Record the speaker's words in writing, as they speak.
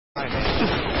Weak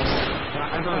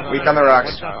on the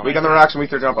rocks. Weak on the rocks and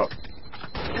weak their jump up.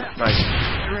 Nice.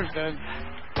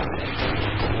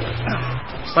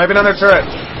 Sniping on their turret.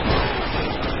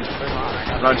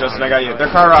 Run, Justin, I got you. They're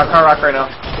car rock right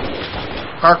now.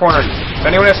 Car corner. If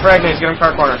anyone has frag nades, get them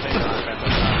car corner.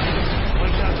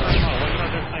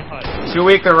 Too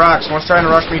weak, they're rocks. One's trying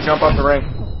to rush me, jump up the ring.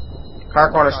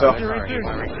 Car corner still.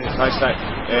 Nice snipe.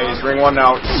 Yeah, he's ring 1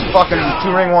 now. It's fucking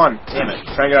 2 ring 1. Damn it.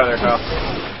 Try and get out of there, Kyle.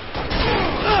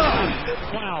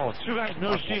 Wow, 2 guys,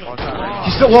 no shield.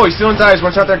 He's still low, he's still in dives.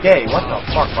 One shot, they're gay. What the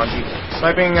fuck, Bungie?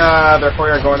 Sniping their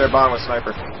courtyard, going their bond with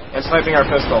sniper. And sniping our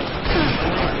pistol.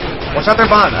 One shot their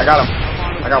bond. I got him.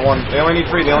 I got 1. They only need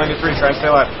 3. Try and stay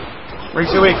alive. Ring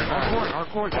 2 weak.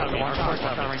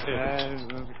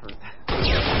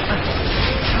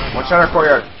 One shot our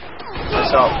courtyard.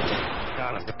 Myself.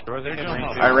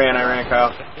 I ran,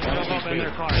 Kyle.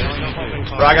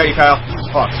 Bro, I got you, Kyle.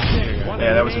 Fuck.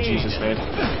 Yeah, that was a Jesus, man.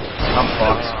 I'm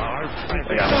fucked.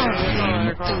 I got him.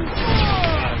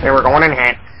 Hey, we're going in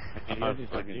hand.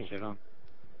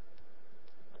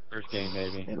 First game,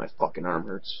 baby. Man, my fucking arm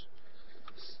hurts.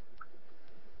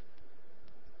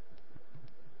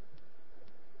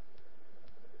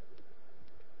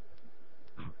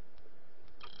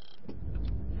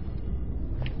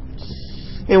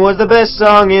 It was the best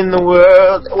song in the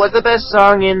world. It was the best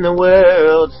song in the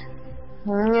world.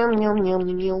 Yum, yum, yum,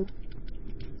 yum, yum.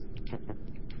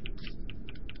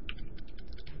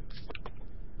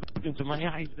 Into my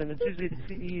eyes and it's easy to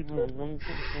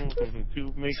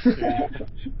make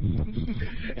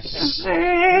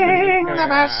Sing the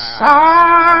best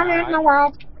song in the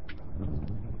world.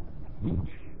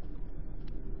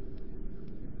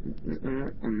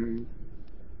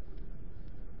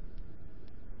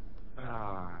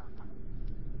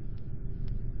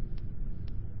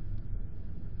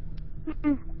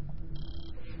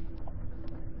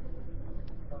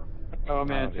 Oh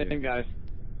man, same guys.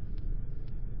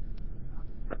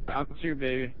 Round 2,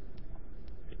 baby.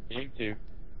 Game 2.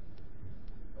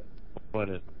 What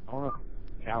is it? I wanna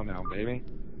cow now, baby.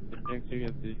 Game 2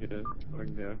 gets these guys. What I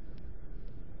can do.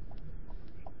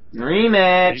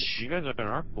 Rematch. You guys are in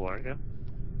our pool, aren't you?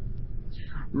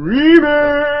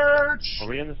 Rematch. Are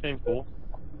we in the same pool?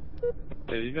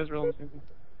 Are you guys really in the same pool?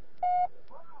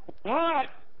 What?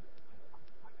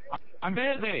 I'm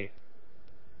busy.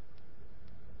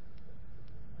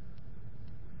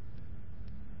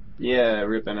 Yeah,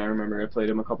 Rippin', I remember I played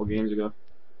him a couple games ago.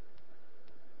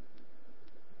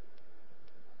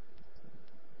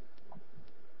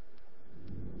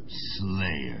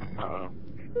 Slayer. Uh-oh.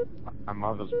 My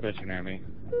mother's bitching at me.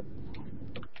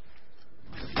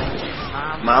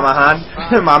 Mama Han?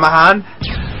 Mama Han?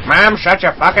 Mom, shut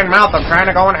your fucking mouth, I'm trying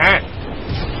to go in hand.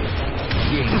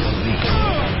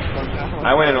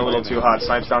 I went in a little too hot,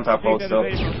 snipes down top gold still. Oh,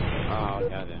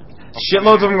 goddamn.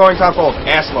 Shitloads of them going top gold.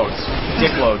 Ass loads.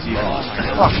 Dick loads even.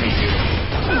 Fuck me, dude.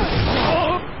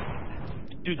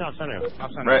 Dude, top center.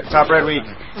 Top red weak.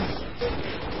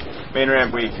 Main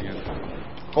ramp weak.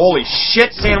 Holy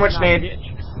shit, sandwich nade.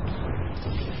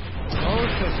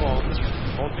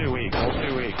 Hold 2 weak. Oh,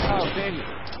 baby.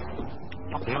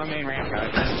 Come on main ramp,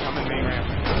 guys. Come in main ramp.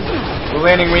 Blue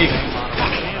landing weak.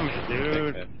 Damn,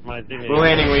 dude. Blue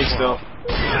landing weak still.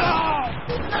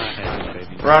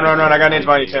 Run, I got nades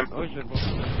behind you, Tim.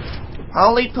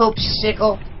 Holy poop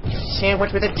sickle.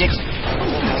 Sandwich with a dick.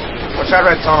 Watch out,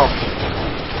 red tunnel.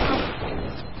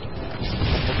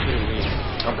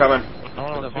 I'm coming.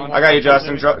 I got you,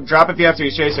 Justin. Drop if you have to,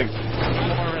 he's chasing. 2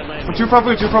 front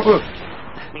blue.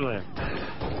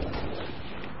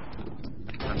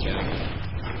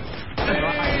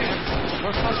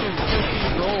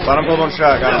 Bottom gold 1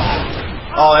 shot, got him.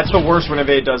 Oh, that's the worst when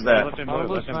evade does that.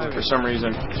 For some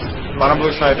reason. Bottom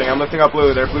blue sniping. I'm lifting up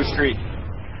blue. They're blue street.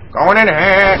 Going in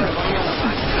hand.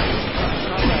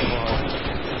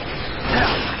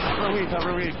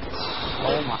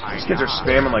 These kids are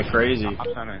spamming like crazy.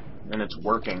 And it's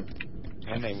working.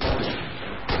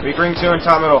 Weak ring 2 in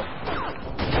top middle.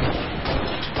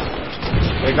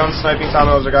 Big gun sniping top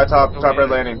middle. There's a guy top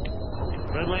red landing.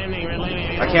 Red landing.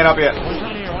 I can't up yet.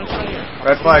 One shot here.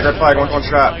 Red flag, one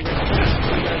shot.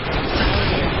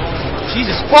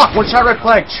 Jesus fuck, 1 shot red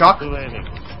flag, Chuck. Blue landing.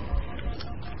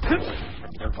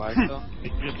 Red flag still?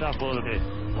 Just top below the base.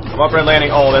 I'm up red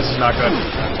landing. Oh, this is not good.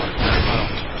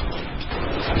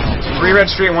 3 red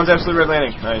street, 1's absolute red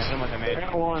landing. Nice. I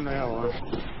got one. 2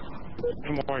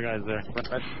 more guys there.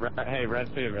 Hey,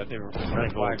 red 2. Red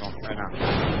flag right now.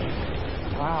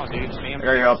 Wow, dude, spam. I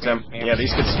got your help, Tim. Yeah,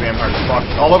 these kids spam hard as fuck.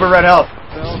 All over red health.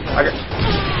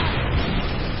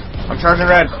 I'm charging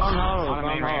red. Oh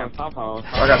no, top house.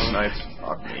 I got sniped.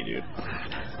 Fuck me, dude.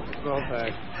 Well,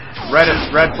 thanks.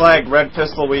 Red flag, red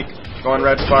pistol weak. Going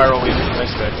red spiral weak.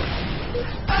 Nice pick.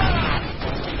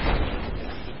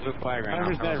 Blue flag right now.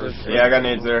 Yeah, I got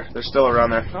nades there. They're still around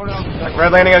there. Oh no.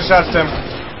 Red landing has shots, Tim.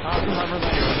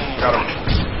 Got him.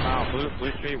 Wow,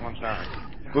 blue street, one shot.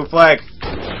 Blue flag.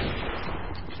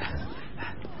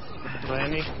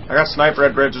 Landing. I got sniper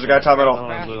red bridge. There's a guy top middle.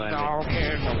 Blue landing.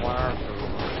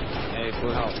 Hey,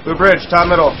 blue help. Blue bridge, top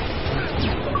middle.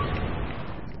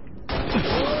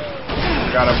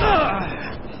 Got him.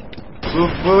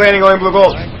 Blue landing going blue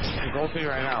gold. Gold 2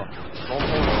 right now. Gold 4.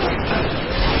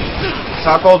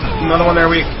 Top gold, another one there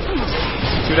weak.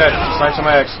 2 dead. Snipes on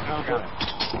my X.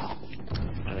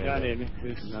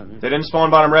 They didn't spawn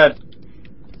bottom red.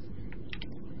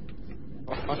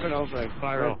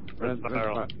 Spiral. Red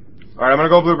spiral. Alright, I'm gonna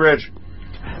go blue bridge.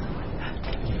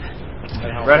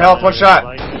 Red health, one shot.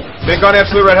 Big gun,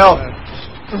 absolute red health.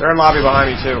 They're in lobby behind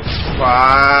me too.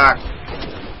 Fuck.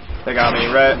 They got me.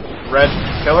 Red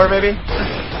killer maybe?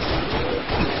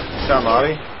 Shot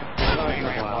lobby.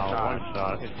 Wow, one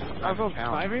shot. I'll go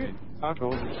sniping. I'll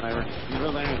go sniper. Blue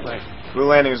landing like. Blue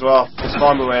landing as well. They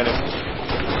spawn blue landing.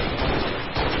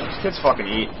 These kids fucking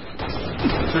eat.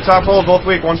 2 top gold, both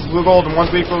weak. One's blue gold and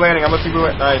one's weak blue landing. I'm lifting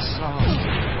blue. Nice.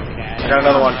 I got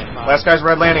another one. Last guy's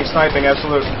red landing, sniping,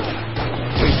 absolute.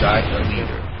 Please die.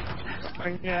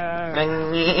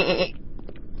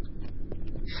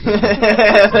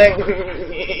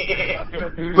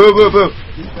 Blue.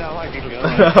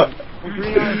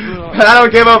 I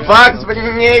don't give a fuck.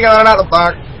 Going out the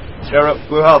fuck.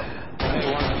 Blue health.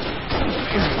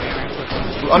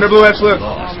 Under blue absolute.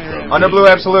 Under blue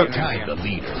absolute.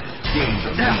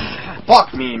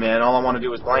 Fuck me, man. All I want to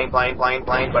do is blind, but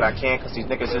I can't because these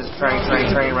niggas is train,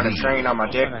 run a train on my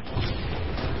dick.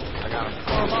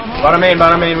 Bottom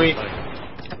main weak.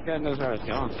 God knows how it's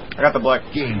going. I got the black.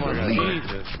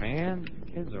 Jesus, man.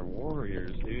 Kids are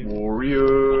warriors, dude. Warriors.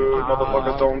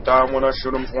 Motherfuckers don't die when I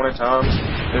shoot them 20 times.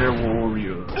 They're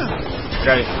warriors.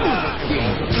 Okay.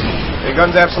 Hey,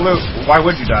 guns absolute. Why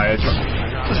would you die?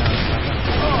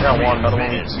 I got one, another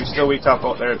one. He's still weak top.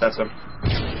 Oh, there, that's him.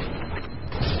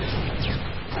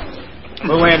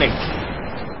 Blue landing.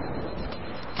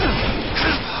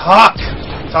 Hawk!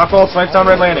 Top gold, snipes down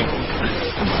red landing.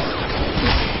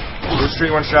 Blue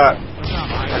street, one shot.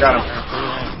 I got him.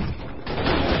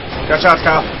 Got shots,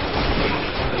 Kyle.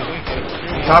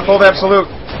 Top gold, absolute.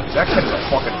 That kid's a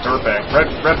fucking dirtbag.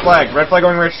 Red flag. Red flag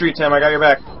going red street, Tim. I got your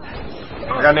back.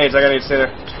 I got nades. Stay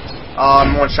there.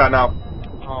 I'm one shot now.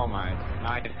 Oh my.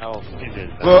 Oh,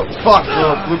 blue, fuck,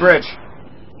 blue bridge.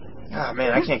 Ah,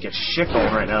 man, I can't get shit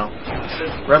going right now.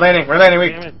 Red landing,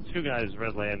 weak. Damn it, 2 guys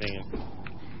red landing.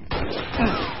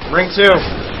 Ring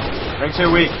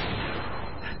 2 weak.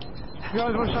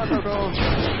 Guys, one shot, go.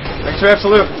 Ring 2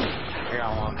 absolute. I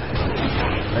got one.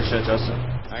 Nice shit, Justin.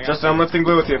 Justin, I'm lifting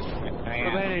blue with you.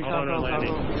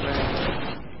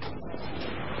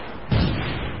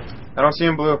 I don't see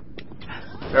him blue.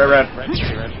 Very red.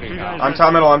 I'm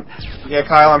top middle. Yeah,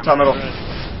 Kyle, I'm top middle.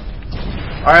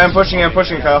 Alright, I'm pushing,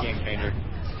 Kyle.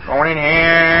 Going in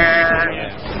here.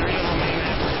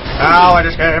 Ow, I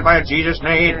just got hit by a Jesus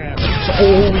nade.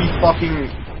 Holy fucking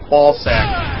ball sack.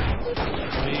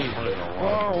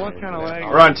 Whoa, what kind of lag?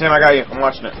 Run, Tim, I got you. I'm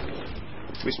watching it.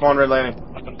 We spawned red landing.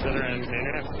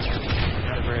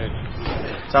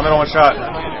 Top middle, one shot.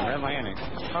 Red landing.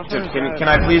 Dude, can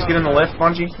I please get in the lift,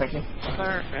 Bungie? Thank you.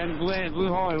 And blue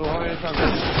hole.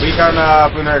 Weak on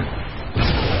blue nerd.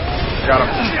 Got him.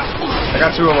 I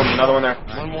got 2 of them. Another one there.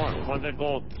 One more. One's at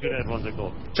gold. 2 dead. One's at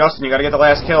gold. Justin, you gotta get the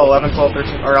last kill. 11, 12,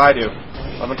 13. Or I do.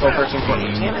 11, 12, 13,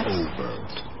 14. Damn it.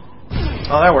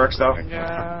 Oh, that works though. Can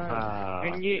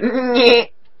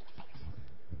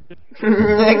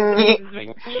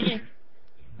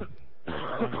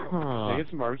I get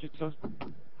some barbecue sauce?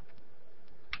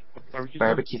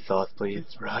 Barbecue sauce,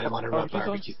 please. Right, I want to rub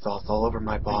barbecue sauce all over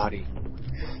my body.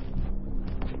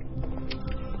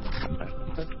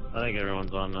 I think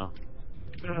everyone's on now.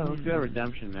 Let's do that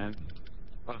redemption, man.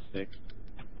 +6.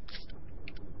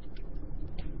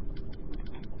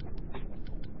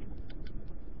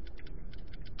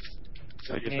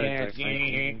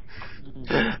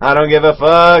 I don't give a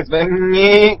fuck.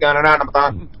 Gonna down the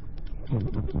bottom.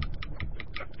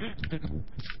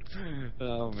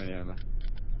 Oh man.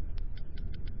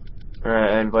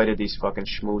 Alright, I invited these fucking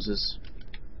schmoozes.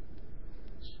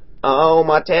 Oh,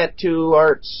 my tattoo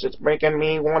hurts. It's making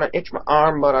me want to itch my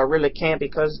arm, but I really can't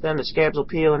because then the scabs will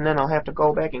peel and then I'll have to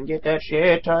go back and get that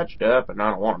shit touched up, and I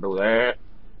don't want to do that.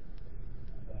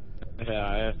 Yeah,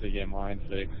 I have to get mine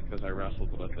fixed because I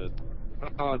wrestled with it.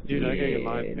 Oh, dude, I gotta get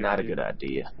mine fixed. Not a good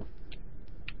idea.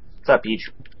 What's up, Peach?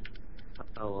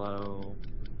 Hello.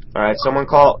 Alright, someone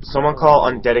call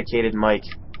undedicated Mike.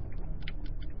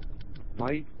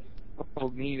 Mike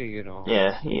told me to get on.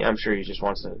 Yeah, I'm sure he just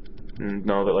wants to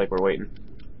know that, like, we're waiting.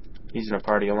 He's in a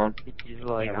party alone. He's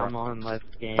like, I'm on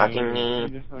left game. Fucking me.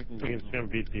 He's just fucking gonna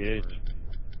BTH.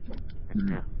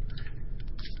 Yeah.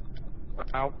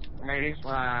 Oh, ladies,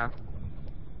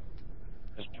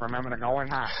 just remember to go in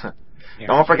hot. Yeah.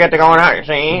 Don't forget to go in hot, you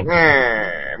see?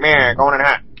 Meh, going in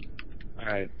hot.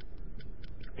 Alright.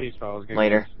 Peace, fellas.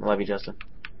 Later. Love you, Justin.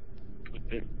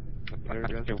 Later,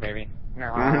 Justin, baby.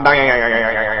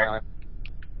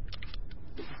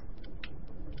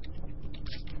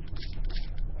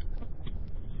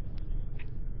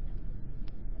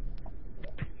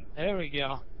 There we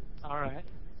go. Alright.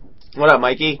 What up,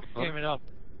 Mikey? Game it up.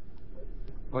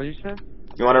 What you said?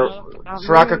 You wanna let's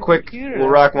rock a quick, we'll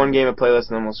rock one game of playlist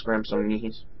and then we'll scrim some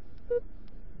knees.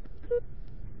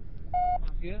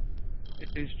 Yeah?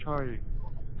 It's charging.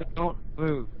 Don't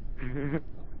move.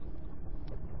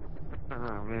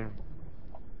 Oh, man.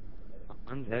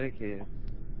 Undedicated.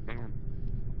 Man.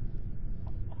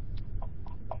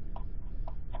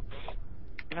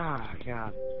 Ah,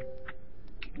 God.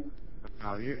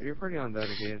 Oh, you're pretty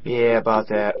undedicated. Yeah, about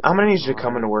that. I'm gonna need you to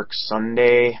come into work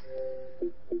Sunday.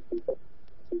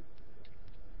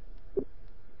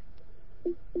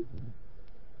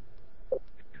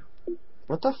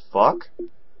 What the fuck?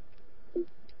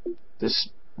 This...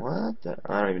 What the...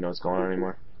 I don't even know what's going on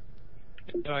anymore.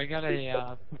 So I got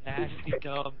a nasty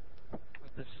dub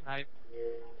with the snipe.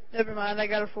 Never mind, I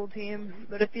got a full team.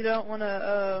 But if you don't want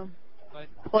to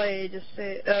play, just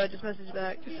message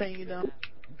back, just saying you don't.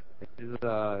 Is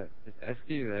SQ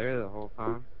there the whole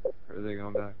time? Or are they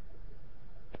going back?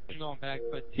 I'm going back,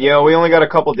 but... Yeah, we only got a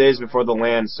couple days before the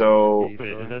LAN, so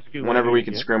Wait, whenever we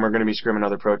can scrim, we're going to be scrimming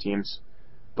other pro teams.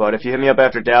 But if you hit me up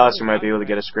after Dallas, we might be able to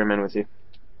get a scrim in with you.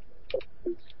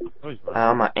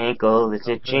 Oh, my ankle is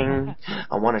itching.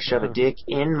 I want to shove a dick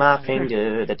in my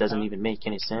finger. That doesn't even make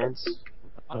any sense.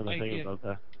 I'll make it.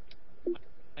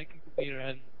 I can be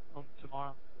heading home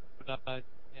tomorrow. But,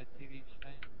 yeah, TV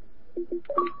tonight.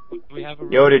 We have a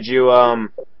room. Yo, did you,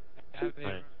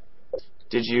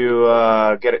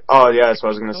 get it? Oh, yeah, that's what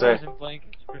I was going to say. Pillows and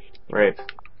blankets for sure. Rape.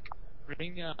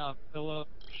 Bring a pillow,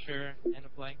 sure, and a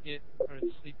blanket, or a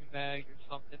sleeping bag, or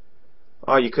something.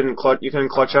 Oh, you couldn't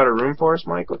clutch out a room for us,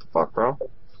 Mike? What the fuck, bro?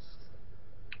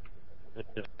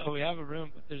 Oh, we have a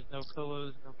room, but there's no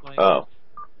pillows, no blankets. Oh.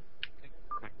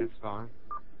 That's fine.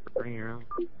 Bring your own.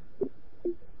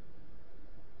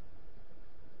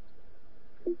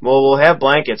 Well, we'll have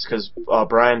blankets, because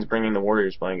Brian's bringing the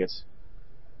Warriors blankets.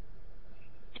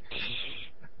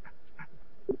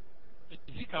 Is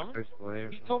he coming?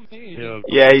 He told me.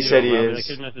 Yeah, he said he is.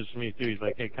 He messaged me too. He's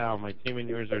like, "Hey Kyle, my team and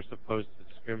yours are supposed to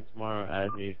scrim tomorrow.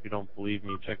 Add me. If you don't believe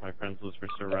me, check my friends list for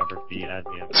Sir Robert B. Add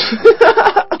me."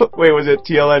 Wait, was it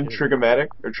TLN Trigomatic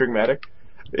or Trigmatic?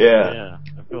 Yeah. Yeah,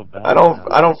 I feel bad. I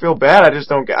don't feel bad. I just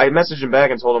don't. I messaged him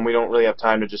back and told him we don't really have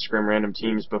time to just scrim random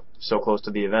teams, but so close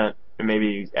to the event, and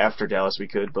maybe after Dallas we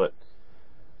could. But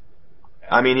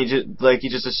I mean, he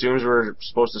just assumes we're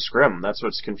supposed to scrim. That's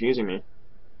what's confusing me.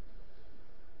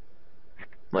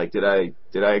 Like, did I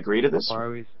agree to this? Why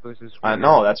are we supposed to scrim?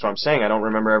 No, that's what I'm saying. I don't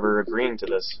remember ever agreeing to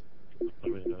this.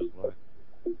 Nobody knows why.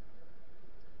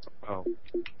 Oh.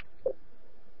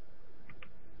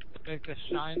 Make the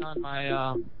shine on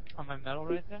my metal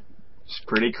right there. It's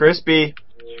pretty crispy.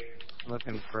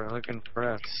 Looking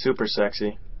fresh. Super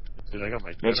sexy. Dude, I got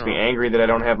my Makes me general. angry that I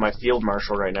don't have my field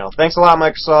marshal right now. Thanks a lot,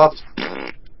 Microsoft.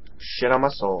 Shit on my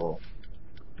soul.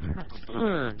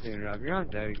 Dude, Rob, you're not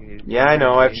dedicated. Yeah, I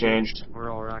know. I've changed. We're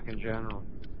all rocking general.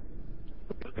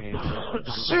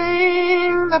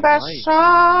 Sing the best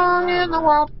song in the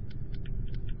world.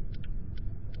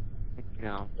 You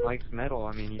know, likes metal.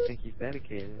 I mean, you think he's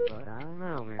dedicated, but I don't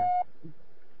know, man.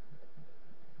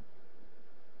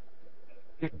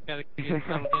 Gotta get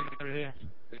something over here.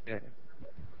 Yeah.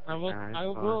 I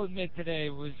will admit today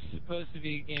was supposed to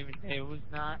be a gaming day. It was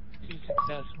not too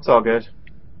successful. It's all good.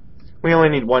 We only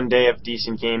need one day of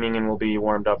decent gaming and we'll be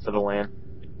warmed up for the LAN.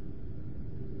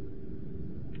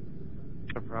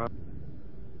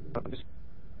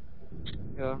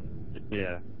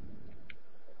 Yeah.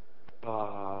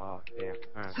 Oh, damn.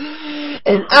 Alright.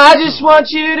 And I just want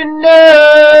you to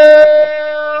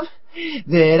know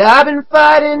that I've been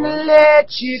fighting to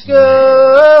let you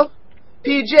go.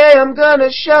 PJ, I'm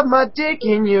gonna shove my dick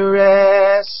in your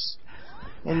ass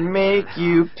and make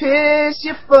you piss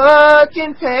your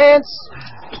fucking pants.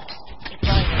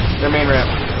 Their main ramp.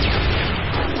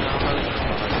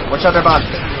 One shot their bond.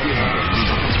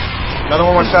 Another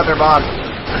one shot their bond.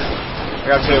 I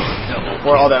got two.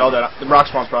 Or all dead. The rock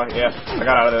spawn's probably. Yeah, I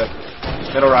got out of there.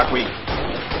 Middle rock weak.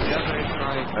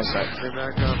 Yeah, Nice side. Stay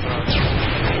back up,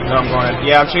 No, I'm going in.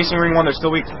 Yeah, I'm chasing ring 1. They're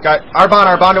still weak. Got our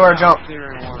bond to our jump. See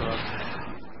ring 1 up.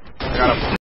 I got him.